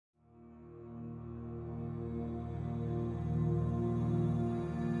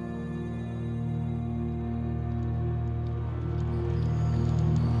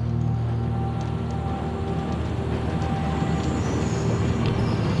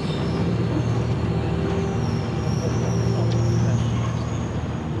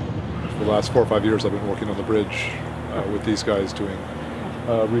last 4 or 5 years I've been working on the bridge with these guys doing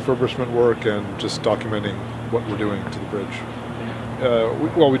refurbishment work and just documenting what we're doing to the bridge.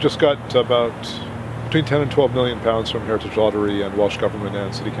 We just got about between 10 and 12 million pounds from Heritage Lottery and Welsh Government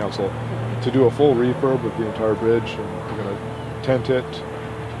and City Council to do a full refurb of the entire bridge. And we're going to tent it,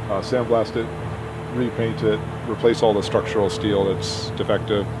 sandblast it, repaint it, replace all the structural steel that's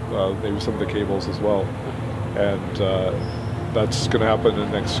defective, maybe some of the cables as well. And that's going to happen in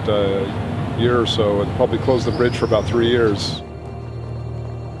the next year or so, and probably close the bridge for about 3 years.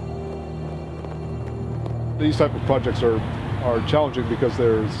 These type of projects are challenging because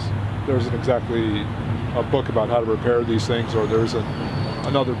there isn't exactly a book about how to repair these things, or there isn't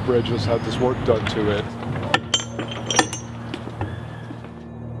another bridge that's had this work done to it.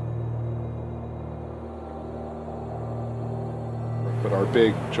 But our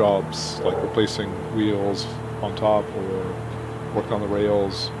big jobs, like replacing wheels on top or working on the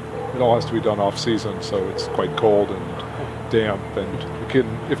rails, it all has to be done off season, so it's quite cold and damp,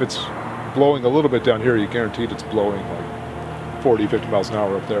 and if it's blowing a little bit down here, you're guaranteed it's blowing like 40, 50 miles an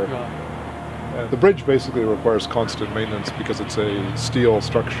hour up there. Yeah. The bridge basically requires constant maintenance because it's a steel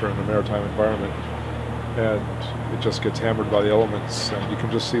structure in a maritime environment, and it just gets hammered by the elements, and you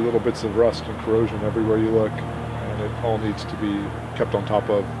can just see little bits of rust and corrosion everywhere you look, and it all needs to be kept on top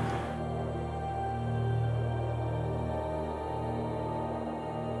of.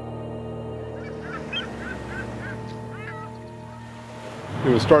 It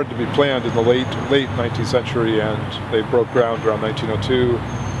was started to be planned in the late 19th century, and they broke ground around 1902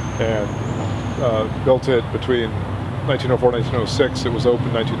 and built it between 1904 and 1906. It was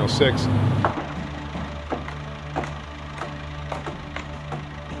opened 1906.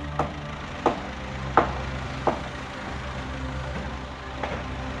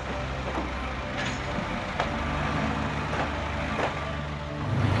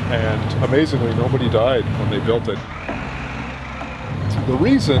 And amazingly, nobody died when they built it. The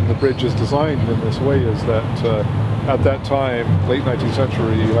reason the bridge is designed in this way is that at that time, late 19th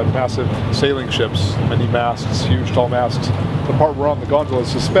century, you had massive sailing ships, many masts, huge tall masts. The part we're on, the gondola, is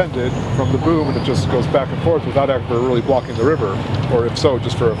suspended from the boom, and it just goes back and forth without ever really blocking the river, or if so,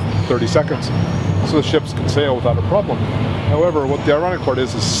 just for 30 seconds. So the ships can sail without a problem. However, what the ironic part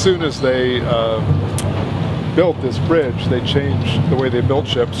is, as soon as they built this bridge, they changed the way they built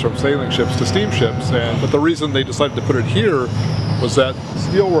ships from sailing ships to steamships. But the reason they decided to put it here was that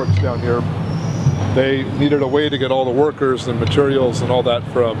steelworks down here, they needed a way to get all the workers and materials and all that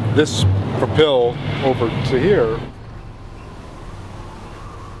from this propeller over to here.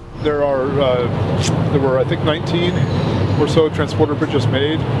 There were I think 19 or so transporter bridges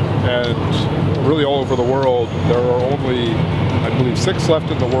made, and really all over the world there are only, I believe, 6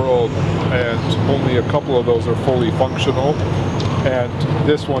 left in the world, and only a couple of those are fully functional, and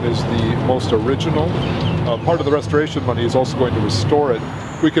this one is the most original. Part of the restoration money is also going to restore it.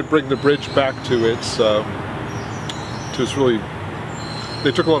 We could bring the bridge back to its really,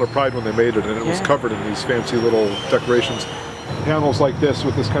 they took a lot of pride when they made it, and it was covered in these fancy little decorations. Panels like this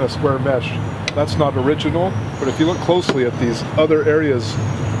with this kind of square mesh, that's not original, but if you look closely at these other areas,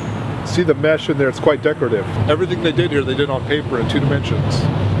 see the mesh in there, it's quite decorative. Everything they did here, they did on paper in 2 dimensions,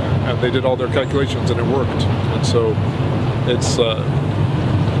 and they did all their calculations, and it worked. And so it's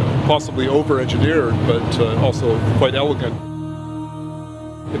possibly over-engineered, but also quite elegant.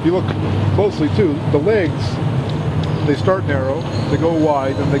 If you look closely too, the legs, they start narrow, they go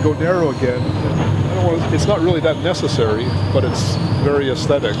wide, and they go narrow again. It's not really that necessary, but it's very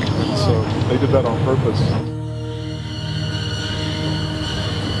aesthetic, and so they did that on purpose.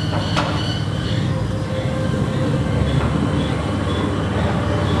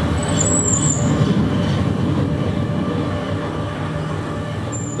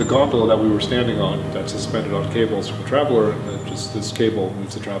 The gondola that we were standing on, that's suspended on cables from a traveler, and then just this cable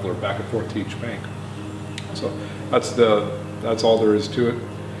moves the traveler back and forth to each bank. So that's all there is to it.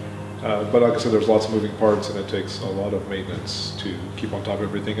 But like I said, there's lots of moving parts, and it takes a lot of maintenance to keep on top of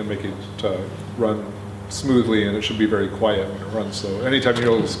everything and make it run smoothly, and it should be very quiet when it runs. So anytime you hear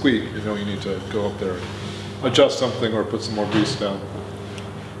a little squeak, you know you need to go up there and adjust something or put some more grease down.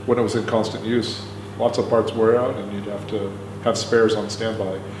 When it was in constant use, lots of parts wear out, and you'd have to have spares on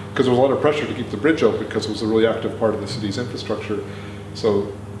standby, because there was a lot of pressure to keep the bridge open because it was a really active part of the city's infrastructure.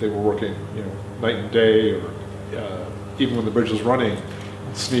 So they were working, night and day, or even when the bridge was running,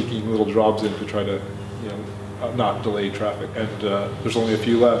 sneaking little jobs in to try to, not delay traffic. And there's only a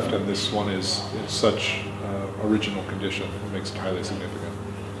few left, and this one is in such original condition. It makes it highly significant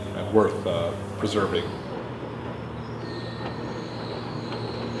and worth preserving.